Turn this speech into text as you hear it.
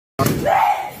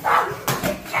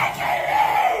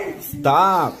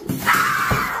Stop.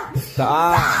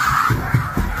 Stop.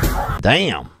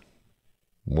 Damn.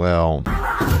 Well.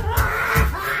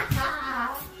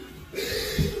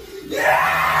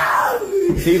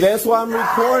 See, that's why I'm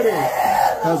recording.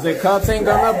 Because the cops ain't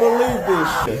gonna believe this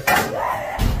shit.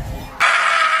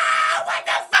 What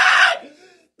the fuck?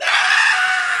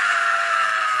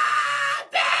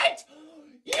 Bitch!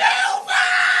 You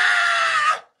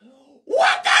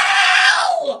what the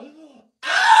hell?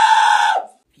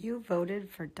 If you voted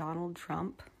for Donald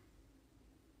Trump,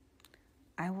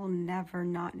 I will never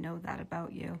not know that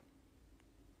about you.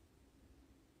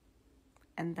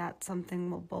 And that's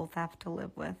something we'll both have to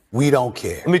live with. We don't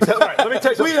care. Let me tell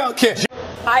you. We don't care.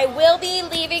 I will be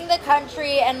leaving the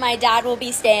country and my dad will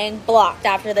be staying blocked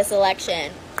after this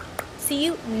election. See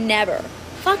you never.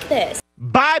 Fuck this.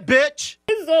 Bye, bitch.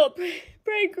 This whole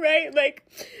prank, right? Like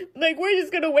we're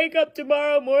just gonna wake up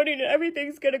tomorrow morning and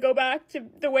everything's gonna go back to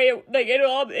the way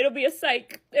it'll be a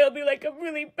psych. It'll be like a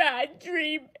really bad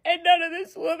dream and none of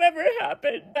this will have ever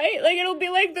happened, right? Like it'll be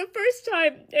like the first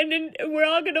time and then we're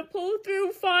all gonna pull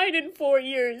through fine in 4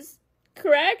 years.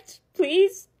 Correct?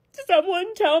 Please?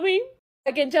 Someone tell me?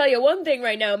 I can tell you one thing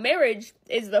right now, marriage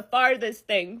is the farthest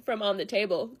thing from on the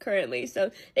table currently.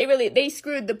 So they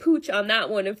screwed the pooch on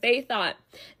that one if they thought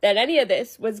that any of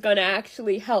this was going to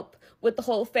actually help with the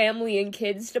whole family and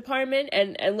kids department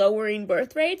and lowering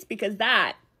birth rates, because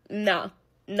that, not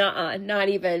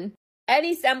even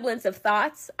any semblance of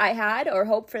thoughts I had or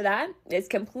hope for that is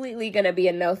completely going to be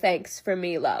a no thanks for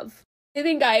me, love. Do you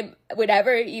think I would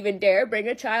ever even dare bring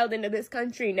a child into this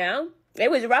country now? It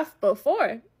was rough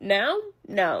before. Now?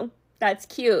 No. That's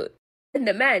cute. And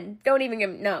the men, don't even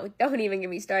get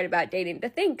me started about dating. To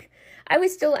think I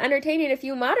was still entertaining a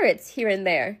few moderates here and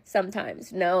there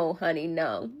sometimes. No, honey,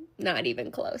 no. Not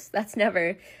even close. That's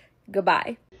never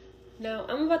goodbye. Now,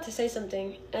 I'm about to say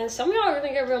something, and some of y'all are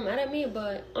gonna get real mad at me,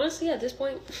 but honestly, at this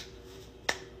point,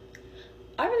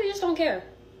 I really just don't care.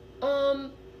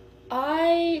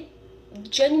 I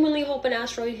genuinely hope an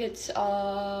asteroid hits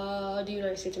the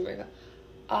United States of America.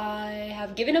 I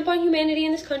have given up on humanity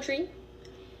in this country.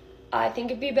 I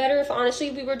think it'd be better if,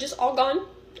 honestly, we were just all gone.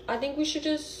 I think we should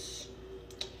just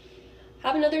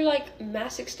have another,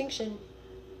 mass extinction.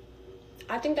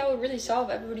 I think that would really solve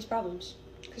everybody's problems.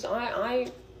 Because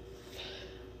I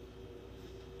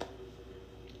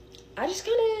just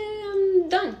kind of am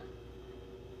done.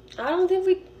 I don't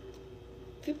think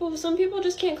some people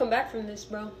just can't come back from this,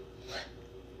 bro.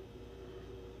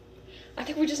 I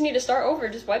think we just need to start over.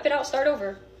 Just wipe it out, start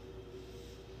over.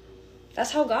 That's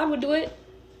how God would do it.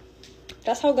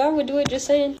 That's how God would do it, just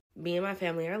saying. Me and my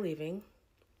family are leaving.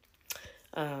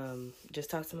 Just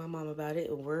talked to my mom about it.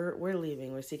 We're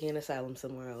leaving. We're seeking an asylum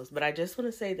somewhere else. But I just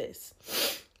want to say this.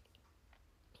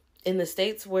 In the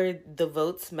states where the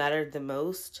votes mattered the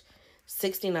most,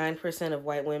 69% of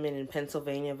white women in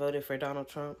Pennsylvania voted for Donald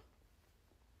Trump.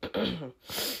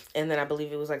 And then I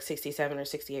believe it was 67 or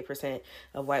 68%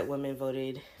 of white women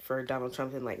voted for Donald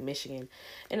Trump in Michigan.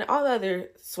 And all the other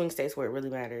swing states where it really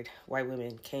mattered, white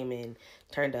women came in,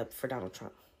 turned up for Donald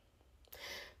Trump.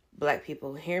 Black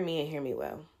people, hear me and hear me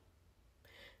well.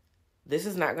 This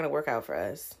is not going to work out for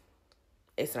us.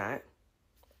 It's not.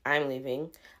 I'm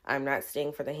leaving. I'm not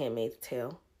staying for the Handmaid's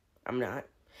Tale. I'm not.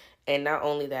 And not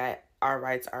only that, our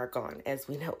rights are gone as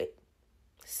we know it.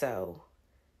 So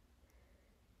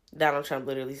Donald Trump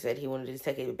literally said he wanted to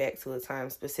take it back to a time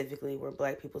specifically where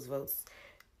black people's votes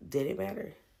didn't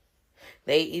matter.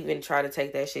 They even try to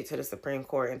take that shit to the Supreme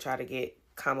Court and try to get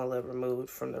Kamala removed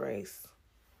from the race.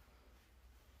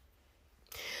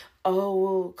 Oh,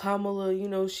 well,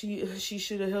 Kamala, she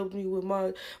should have helped me with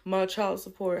my child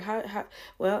support.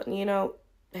 Well,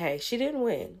 hey, she didn't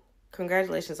win.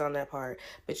 Congratulations on that part.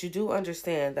 But you do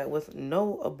understand that with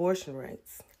no abortion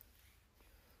rights,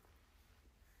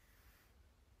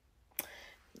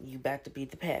 you about to be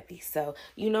the pappy. So,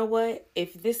 you know what?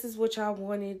 If this is what y'all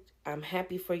wanted, I'm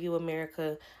happy for you,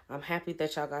 America. I'm happy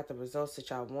that y'all got the results that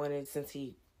y'all wanted since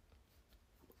he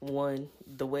won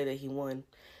the way that he won.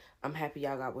 I'm happy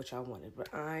y'all got what y'all wanted,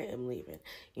 but I am leaving.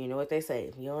 You know what they say,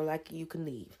 if you don't like it, you can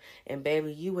leave. And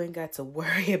baby, you ain't got to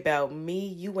worry about me.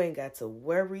 You ain't got to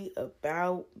worry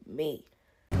about me.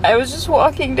 I was just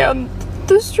walking down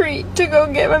the street to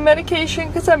go get my medication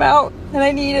because I'm out and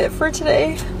I need it for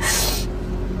today.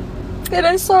 And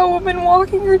I saw a woman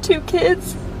walking her 2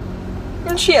 kids.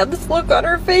 And she had this look on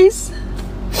her face.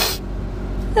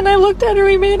 And I looked at her,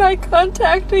 we made eye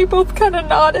contact, and we both kind of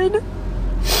nodded.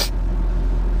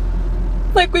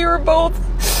 Like we were both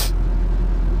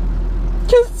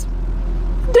just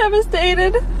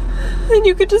devastated. And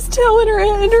you could just tell in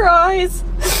her eyes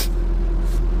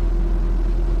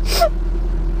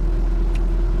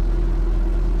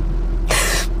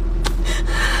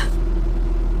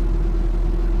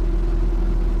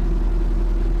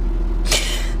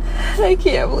I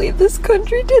can't believe this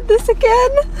country did this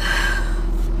again.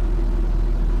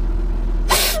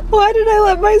 Why did I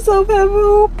let myself have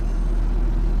hope?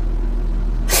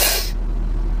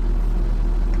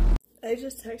 I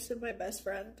just texted my best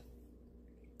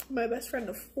friend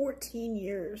of 14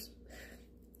 years.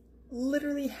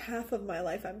 Literally half of my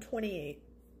life. I'm 28.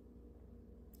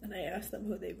 And I asked them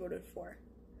who they voted for.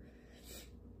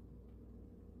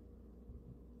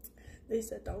 They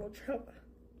said Donald Trump.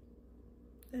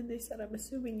 And they said, I'm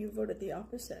assuming you voted the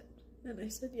opposite. And I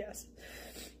said, yes.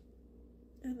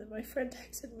 And then my friend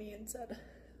texted me and said,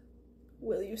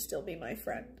 will you still be my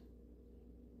friend?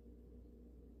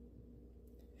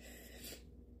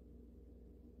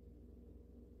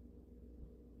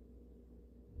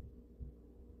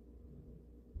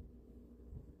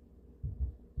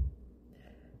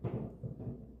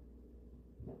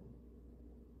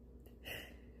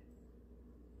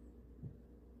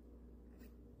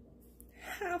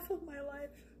 Half of my life,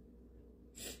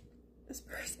 this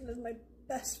person is my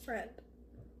best friend.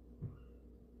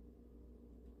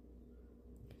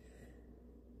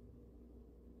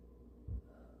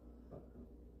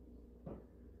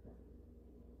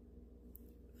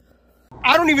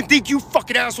 I don't even think you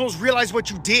fucking assholes realize what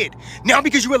you did. Now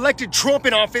because you elected Trump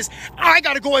in office, I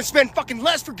gotta go and spend fucking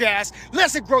less for gas,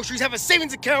 less at groceries, have a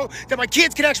savings account that my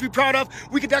kids can actually be proud of.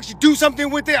 We could actually do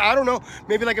something with it. I don't know,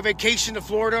 maybe like a vacation to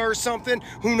Florida or something.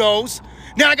 Who knows?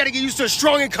 Now I gotta get used to a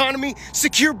strong economy,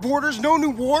 secure borders, no new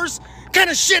wars. What kind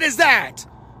of shit is that?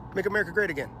 Make America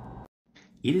great again.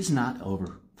 It is not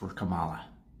over for Kamala.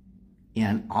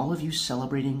 And all of you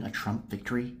celebrating a Trump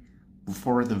victory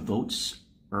before the votes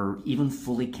are even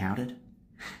fully counted,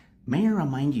 may I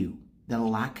remind you that a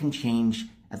lot can change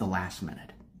at the last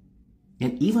minute.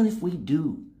 And even if we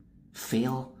do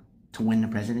fail to win the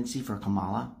presidency for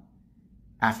Kamala,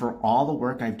 after all the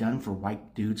work I've done for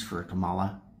white dudes for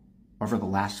Kamala over the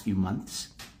last few months,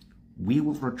 we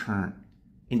will return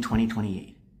in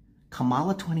 2028.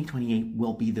 Kamala 2028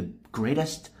 will be the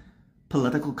greatest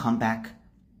political comeback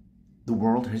the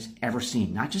world has ever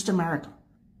seen. Not just America,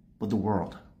 but the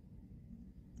world.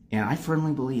 And I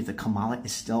firmly believe that Kamala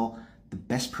is still the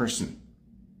best person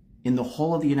in the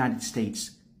whole of the United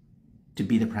States to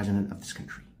be the president of this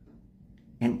country.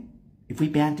 And if we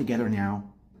band together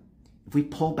now, if we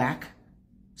pull back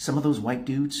some of those white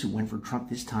dudes who went for Trump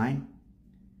this time,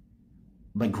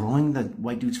 by growing the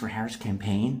White Dudes for Harris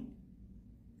campaign,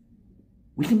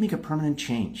 we can make a permanent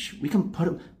change. We can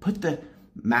put the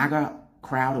MAGA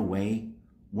crowd away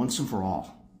once and for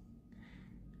all.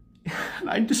 And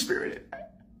I'm dispirited.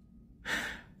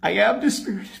 I am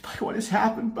dispirited by what has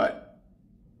happened, but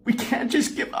we can't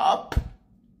just give up.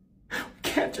 We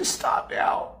can't just stop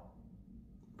now.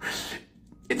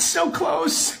 It's so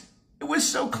close. It was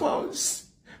so close.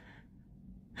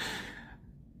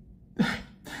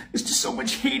 There's just so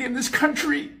much hate in this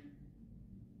country.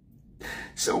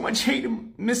 So much hate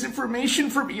and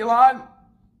misinformation from Elon.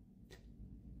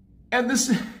 And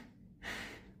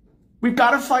we've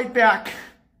got to fight back.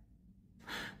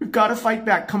 We've got to fight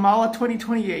back. Kamala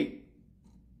 2028.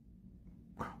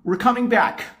 We're coming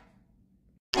back.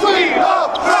 We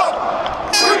love Trump!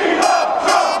 We love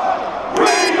Trump!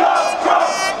 We love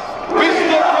Trump!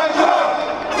 Mr. President,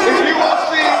 if you are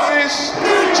seeing this,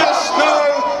 just know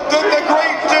that the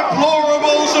great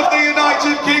deplorables of the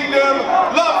United Kingdom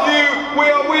love you, we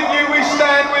are with you, we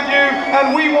stand with you,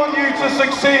 and we want you to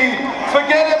succeed.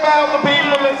 Forget about the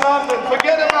people in London,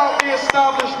 forget about the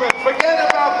establishment, forget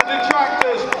about the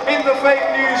detractors in the fake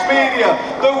news media.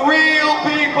 The real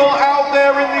people out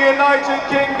there in the United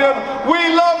Kingdom,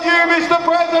 we love you, Mr.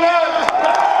 President!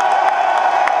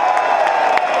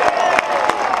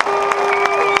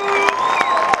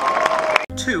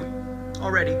 Two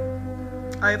already.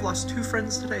 I have lost 2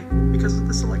 friends today because of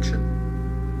this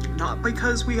election. Not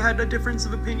because we had a difference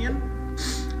of opinion,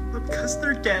 but because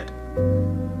they're dead.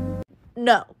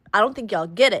 No, I don't think y'all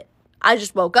get it. I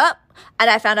just woke up and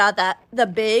I found out that the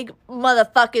big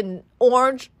motherfucking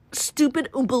orange, stupid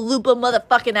Oompa Loompa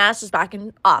motherfucking ass is back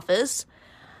in office.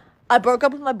 I broke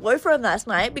up with my boyfriend last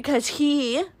night because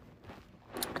he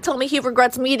told me he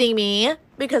regrets meeting me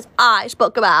because I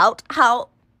spoke about how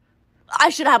I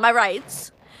should have my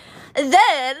rights. And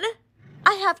then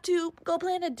I have to go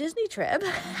plan a Disney trip.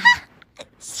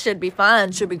 Should be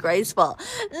fun, should be graceful.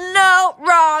 No,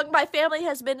 wrong. My family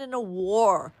has been in a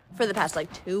war for the past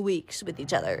 2 weeks with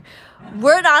each other.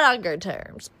 We're not on good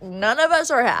terms. None of us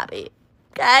are happy.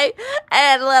 Okay?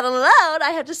 And let alone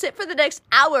I have to sit for the next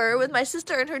hour with my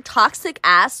sister and her toxic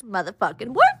ass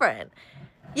motherfucking boyfriend.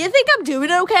 You think I'm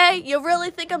doing okay? You really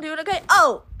think I'm doing okay?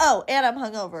 Oh, and I'm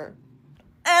hungover.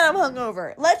 and I'm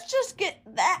hungover. Let's just get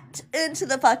that into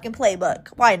the fucking playbook.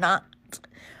 Why not?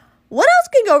 What else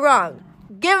can go wrong?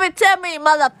 Give it to me,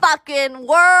 motherfucking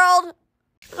world.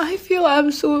 I feel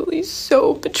absolutely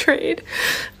so betrayed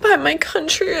by my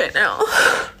country right now.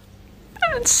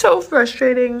 And it's so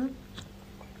frustrating.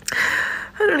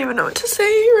 I don't even know what to say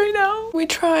right now. We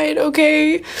tried,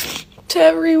 okay, to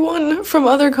everyone from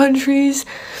other countries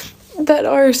that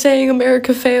are saying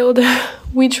America failed.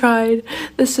 We tried.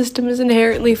 The system is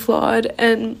inherently flawed,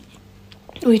 and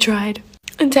we tried.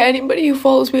 And to anybody who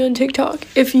follows me on TikTok,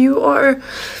 if you are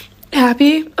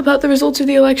happy about the results of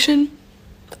the election,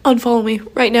 unfollow me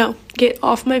right now. Get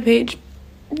off my page.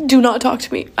 Do not talk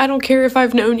to me. I don't care if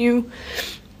I've known you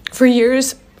for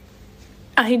years.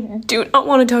 I do not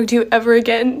want to talk to you ever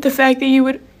again. The fact that you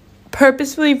would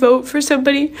purposefully vote for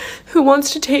somebody who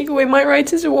wants to take away my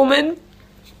rights as a woman,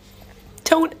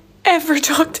 don't ever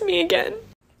talk to me again.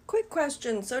 Quick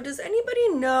question. So does anybody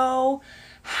know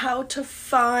how to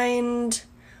find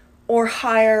or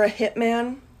hire a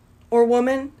hitman or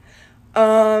woman?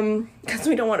 Because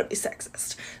we don't want to be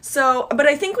sexist. So, but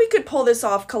I think we could pull this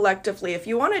off collectively. If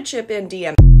you want to chip in,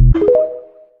 DM.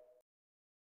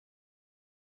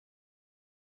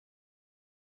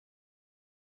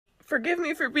 Forgive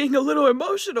me for being a little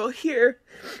emotional here,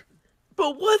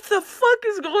 but what the fuck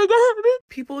is going on?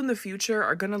 People in the future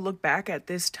are gonna look back at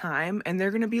this time and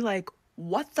they're gonna be like,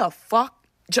 what the fuck?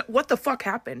 What the fuck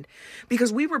happened?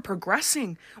 Because we were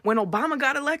progressing. When Obama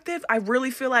got elected, I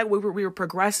really feel like we were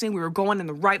progressing. We were going in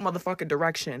the right motherfucking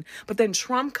direction. But then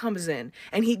Trump comes in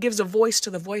and he gives a voice to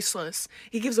the voiceless.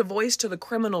 He gives a voice to the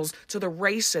criminals, to the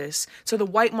racists, to the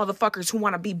white motherfuckers who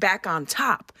want to be back on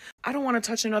top. I don't want to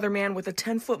touch another man with a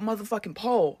 10-foot motherfucking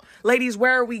pole. Ladies,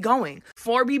 where are we going?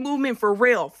 4B movement for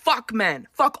real. Fuck men.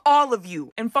 Fuck all of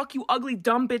you. And fuck you ugly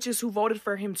dumb bitches who voted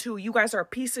for him too. You guys are a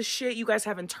piece of shit. You guys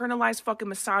have internalized fucking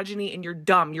misogyny and you're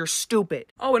dumb. You're stupid.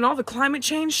 Oh, and all the climate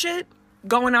change shit?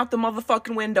 Going out the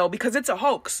motherfucking window because it's a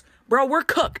hoax. Bro, we're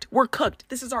cooked. We're cooked.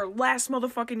 This is our last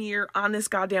motherfucking year on this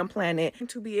goddamn planet.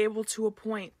 To be able to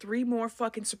appoint 3 more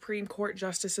fucking Supreme Court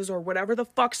justices or whatever the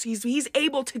fuck he's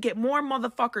able to get more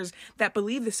motherfuckers that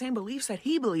believe the same beliefs that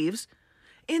he believes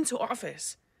into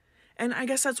office. And I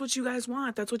guess that's what you guys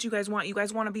want. That's what you guys want. You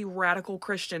guys want to be radical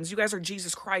Christians. You guys are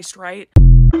Jesus Christ, right?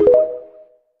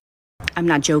 I'm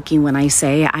not joking when I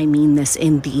say I mean this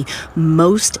in the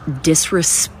most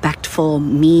disrespectful,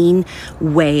 mean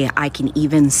way I can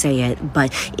even say it.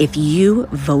 But if you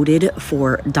voted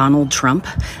for Donald Trump,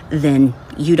 then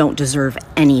you don't deserve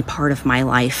any part of my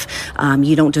life.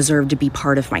 You don't deserve to be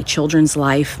part of my children's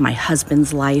life, my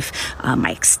husband's life,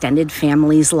 my extended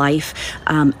family's life.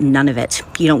 None of it.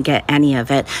 You don't get any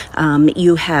of it.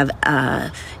 You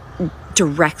have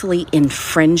directly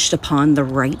infringed upon the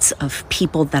rights of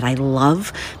people that I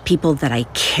love, people that I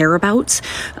care about.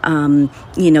 You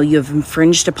have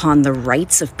infringed upon the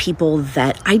rights of people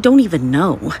that I don't even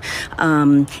know.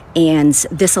 And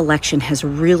this election has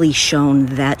really shown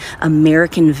that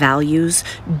American values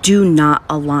do not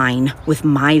align with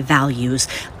my values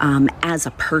as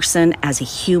a person, as a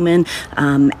human,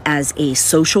 as a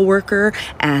social worker,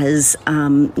 as,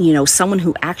 someone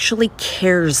who actually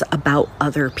cares about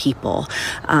other people.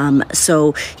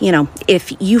 So,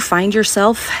 if you find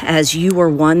yourself as you were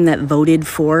one that voted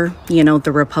for,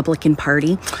 the Republican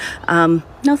Party,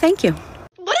 no, thank you.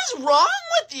 What is wrong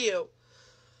with you?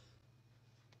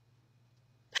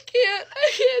 I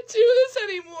can't do this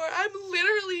anymore. I'm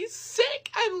literally sick.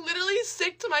 I'm literally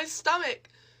sick to my stomach.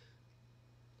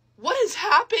 What has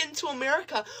happened to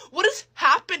America? What has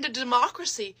happened to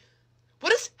democracy?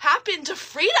 What has happened to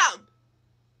freedom?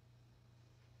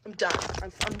 I'm done.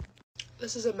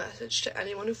 This is a message to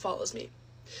anyone who follows me.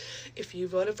 If you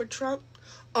voted for Trump,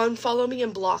 unfollow me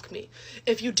and block me.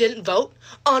 If you didn't vote,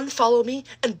 unfollow me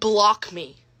and block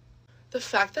me. The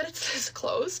fact that it's this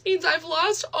close means I've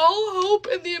lost all hope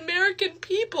in the American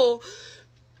people.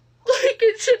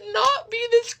 It should not be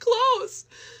this close.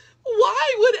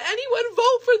 Why would anyone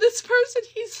vote for this person?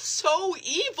 He's so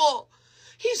evil.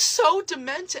 He's so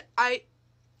demented.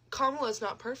 Kamala's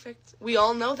not perfect. We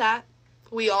all know that.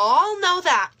 We all know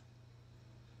that.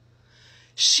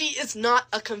 She is not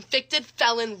a convicted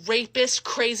felon, rapist,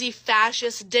 crazy,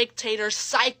 fascist, dictator,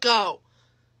 psycho.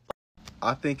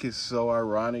 I think it's so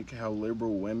ironic how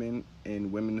liberal women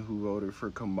and women who voted for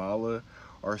Kamala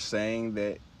are saying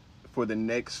that for the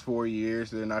next 4 years,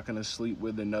 they're not going to sleep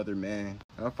with another man.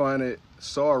 I find it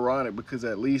so ironic because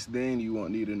at least then you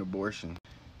won't need an abortion.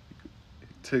 It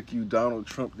took you Donald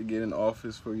Trump to get in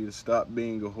office for you to stop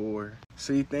being a whore.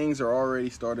 See, things are already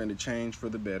starting to change for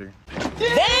the better.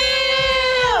 Damn!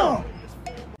 Oh,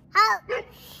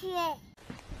 shit.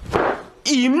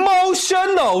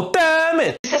 emotional, damn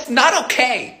it. This is not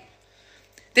okay.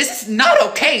 This is not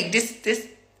okay. This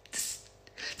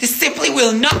simply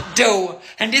will not do.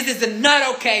 And this is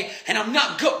not okay. And I'm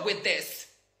not good with this.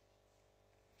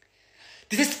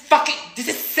 This is sick.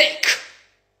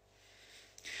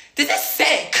 This is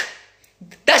sick.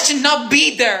 That should not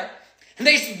be there. And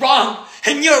it's wrong.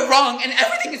 And you're wrong. And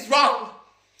everything is wrong.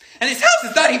 And this house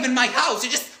is not even my house. You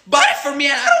just bought it for me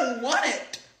and I don't want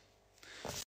it.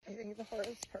 I think the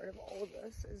hardest part of all of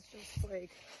this is just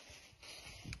like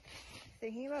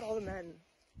thinking about all the men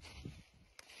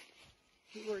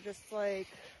who were just like,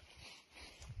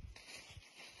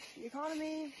 the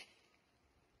economy,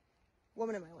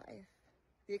 woman in my life.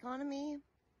 The economy,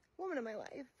 woman in my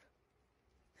life.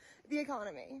 The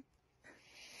economy.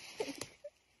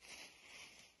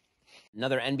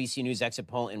 Another NBC News exit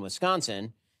poll in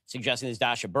Wisconsin suggesting, this is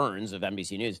Dasha Burns of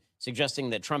NBC News,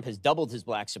 suggesting that Trump has doubled his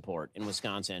black support in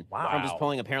Wisconsin. Wow. Trump is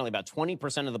polling apparently about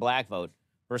 20% of the black vote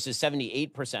versus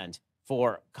 78%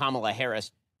 for Kamala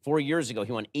Harris. 4 years ago,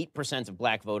 he won 8% of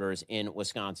black voters in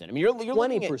Wisconsin. I mean, you're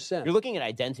 20%. You're looking at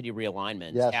identity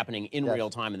realignment happening in real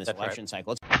time in this election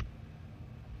cycle.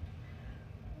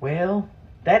 Well,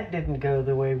 that didn't go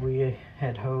the way we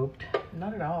had hoped.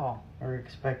 Not at all. Or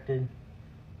expected.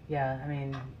 Yeah, I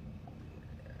mean,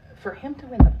 for him to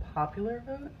win the popular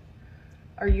vote?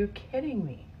 Are you kidding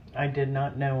me? I did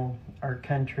not know our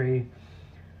country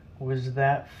was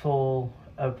that full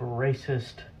of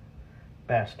racist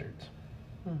bastards.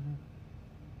 Mm-hmm.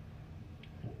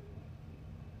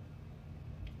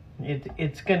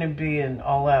 It's going to be an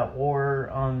all-out war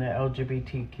on the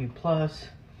LGBTQ+,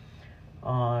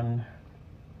 on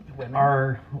women.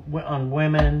 on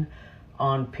women,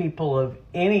 on people of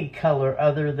any color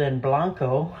other than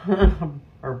Blanco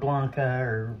or Blanca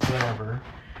or whatever.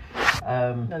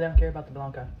 No, they don't care about the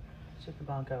Blanca. It's just the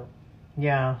Blanco.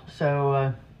 Yeah,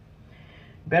 so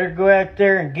better go out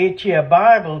there and get you a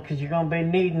Bible because you're going to be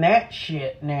needing that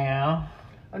shit now.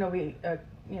 Oh, no, we, if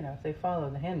they follow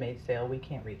the Handmaid's Tale, we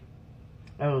can't read.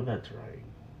 Oh, that's right.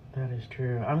 That is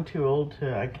true. I'm too old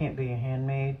I can't be a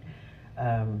handmaid.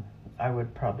 I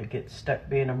would probably get stuck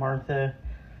being a Martha.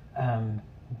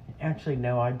 Actually,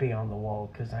 no, I'd be on the wall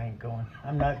because I'm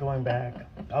not going back.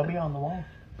 I'll be on the wall.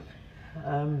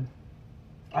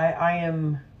 I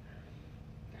am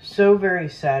so very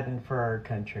saddened for our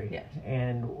country. Yes.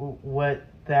 And what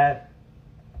that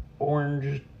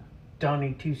orange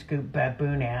Donnie Two-Scoop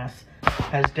baboon ass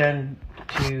has done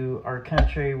to our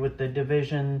country with the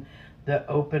division, the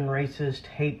open racist,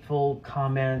 hateful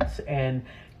comments, and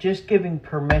just giving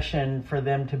permission for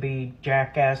them to be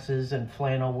jackasses and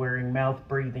flannel-wearing,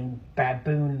 mouth-breathing,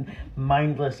 baboon,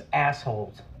 mindless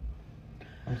assholes.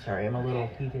 I'm sorry, I'm a little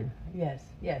heated. Yes.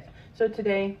 So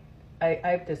today,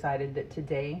 I've decided that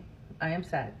today I am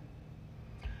sad.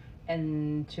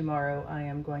 And tomorrow I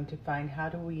am going to find how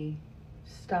do we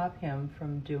stop him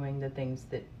from doing the things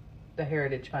that the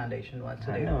Heritage Foundation wants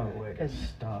to do. I know a way to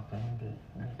stop him,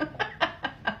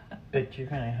 but you're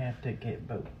going to have to get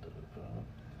both of them.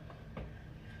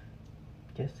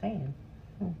 Just saying.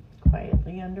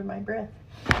 Quietly under my breath.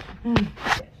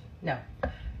 Yes. No.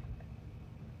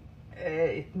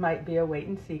 It might be a wait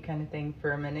and see kind of thing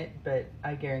for a minute, but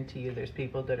I guarantee you there's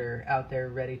people that are out there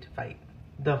ready to fight.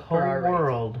 The whole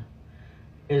world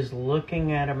is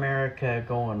looking at America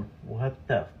going, what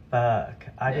the fuck?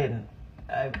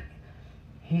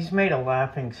 He's made a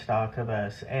laughing stock of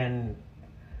us, and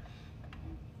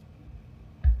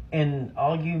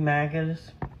all you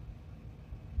MAGAs,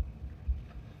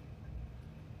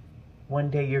 one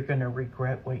day you're going to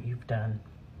regret what you've done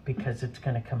because it's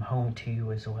going to come home to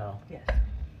you as well. Yes.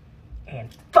 And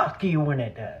fuck you when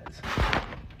it does.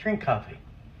 Drink coffee.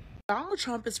 Donald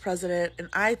Trump is president, and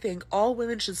I think all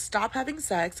women should stop having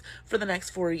sex for the next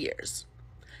 4 years.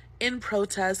 In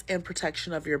protest and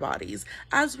protection of your bodies.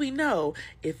 As we know,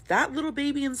 if that little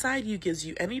baby inside you gives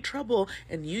you any trouble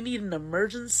and you need an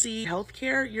emergency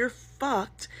healthcare, you're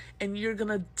fucked and you're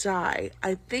gonna die.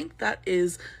 I think that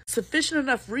is sufficient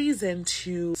enough reason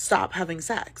to stop having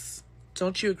sex.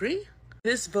 Don't you agree?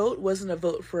 This vote wasn't a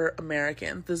vote for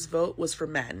Americans. This vote was for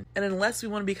men. And unless we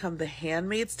want to become the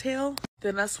Handmaid's Tale,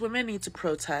 then us women need to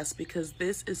protest because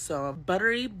this is some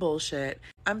buttery bullshit.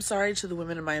 I'm sorry to the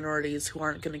women and minorities who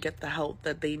aren't going to get the help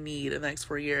that they need in the next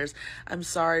 4 years. I'm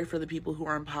sorry for the people who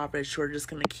are impoverished who are just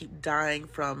going to keep dying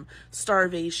from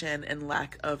starvation and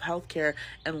lack of healthcare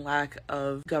and lack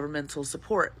of governmental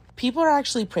support. People are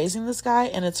actually praising this guy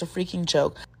and it's a freaking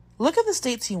joke. Look at the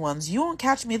states he won. You won't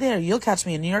catch me there. You'll catch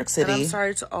me in New York City. And I'm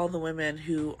sorry to all the women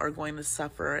who are going to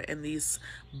suffer in these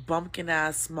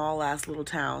bumpkin-ass, small-ass little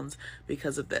towns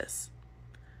because of this.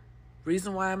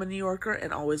 Reason why I'm a New Yorker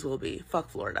and always will be. Fuck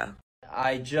Florida.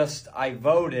 I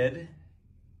voted.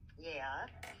 Yeah.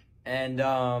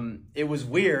 And it was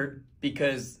weird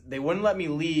because they wouldn't let me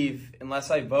leave unless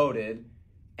I voted,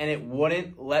 and it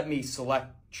wouldn't let me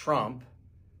select Trump.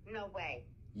 No way.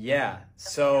 Yeah.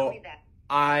 So tell me that.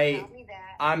 Tell me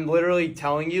that. I'm literally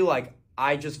telling you, like,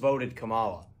 I just voted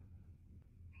Kamala.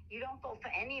 You don't vote for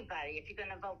anybody if you're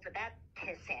gonna vote for that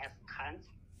piss ass cunt.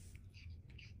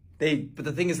 But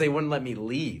the thing is, they wouldn't let me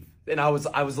leave, and I was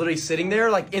literally sitting there,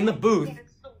 like, in the booth.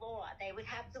 It's the law. They would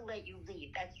have to let you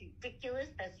leave. That's ridiculous.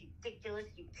 That's ridiculous.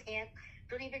 You can't.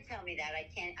 Don't even tell me that.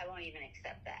 I won't even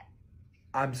accept that.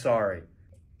 I'm sorry.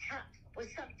 Was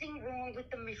something wrong with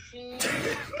the machine?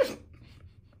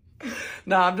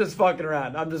 Nah, I'm just fucking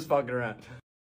around.